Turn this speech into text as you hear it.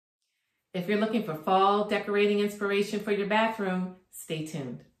If you're looking for fall decorating inspiration for your bathroom, stay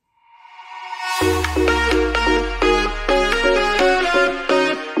tuned.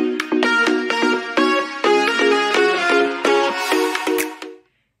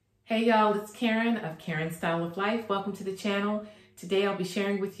 Hey y'all, it's Karen of Karen's Style of Life. Welcome to the channel. Today I'll be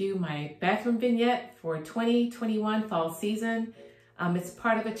sharing with you my bathroom vignette for 2021 fall season. It's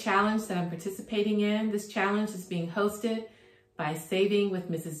part of a challenge that I'm participating in. This challenge is being hosted by Saving with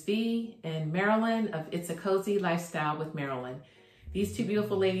Mrs. V and Marilyn of It's a Cozy Lifestyle with Marilyn. These two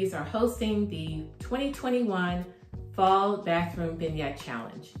beautiful ladies are hosting the 2021 Fall Bathroom Vignette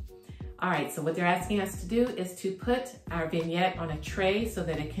Challenge. All right, so what they're asking us to do is to put our vignette on a tray so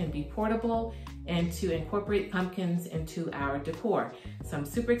that it can be portable and to incorporate pumpkins into our decor. So I'm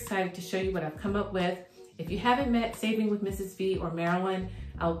super excited to show you what I've come up with. If you haven't met Saving with Mrs. V or Marilyn,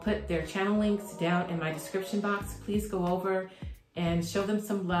 I'll put their channel links down in my description box. Please go over and show them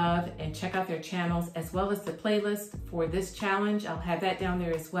some love and check out their channels as well as the playlist for this challenge. I'll have that down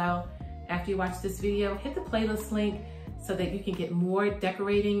there as well. After you watch this video, hit the playlist link so that you can get more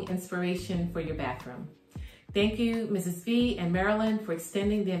decorating inspiration for your bathroom. Thank you, Mrs. V and Marilyn, for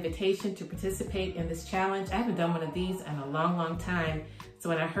extending the invitation to participate in this challenge. I haven't done one of these in a long, long time. So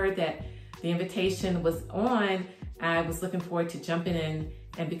when I heard that the invitation was on, I was looking forward to jumping in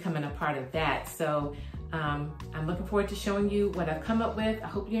and becoming a part of that. So I'm looking forward to showing you what I've come up with. I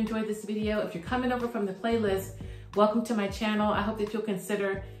hope you enjoyed this video. If you're coming over from the playlist, welcome to my channel. I hope that you'll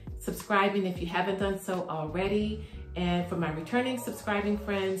consider subscribing if you haven't done so already. And for my returning subscribing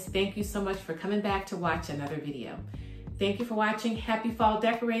friends, thank you so much for coming back to watch another video. Thank you for watching. Happy fall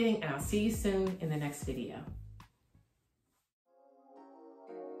decorating, and I'll see you soon in the next video.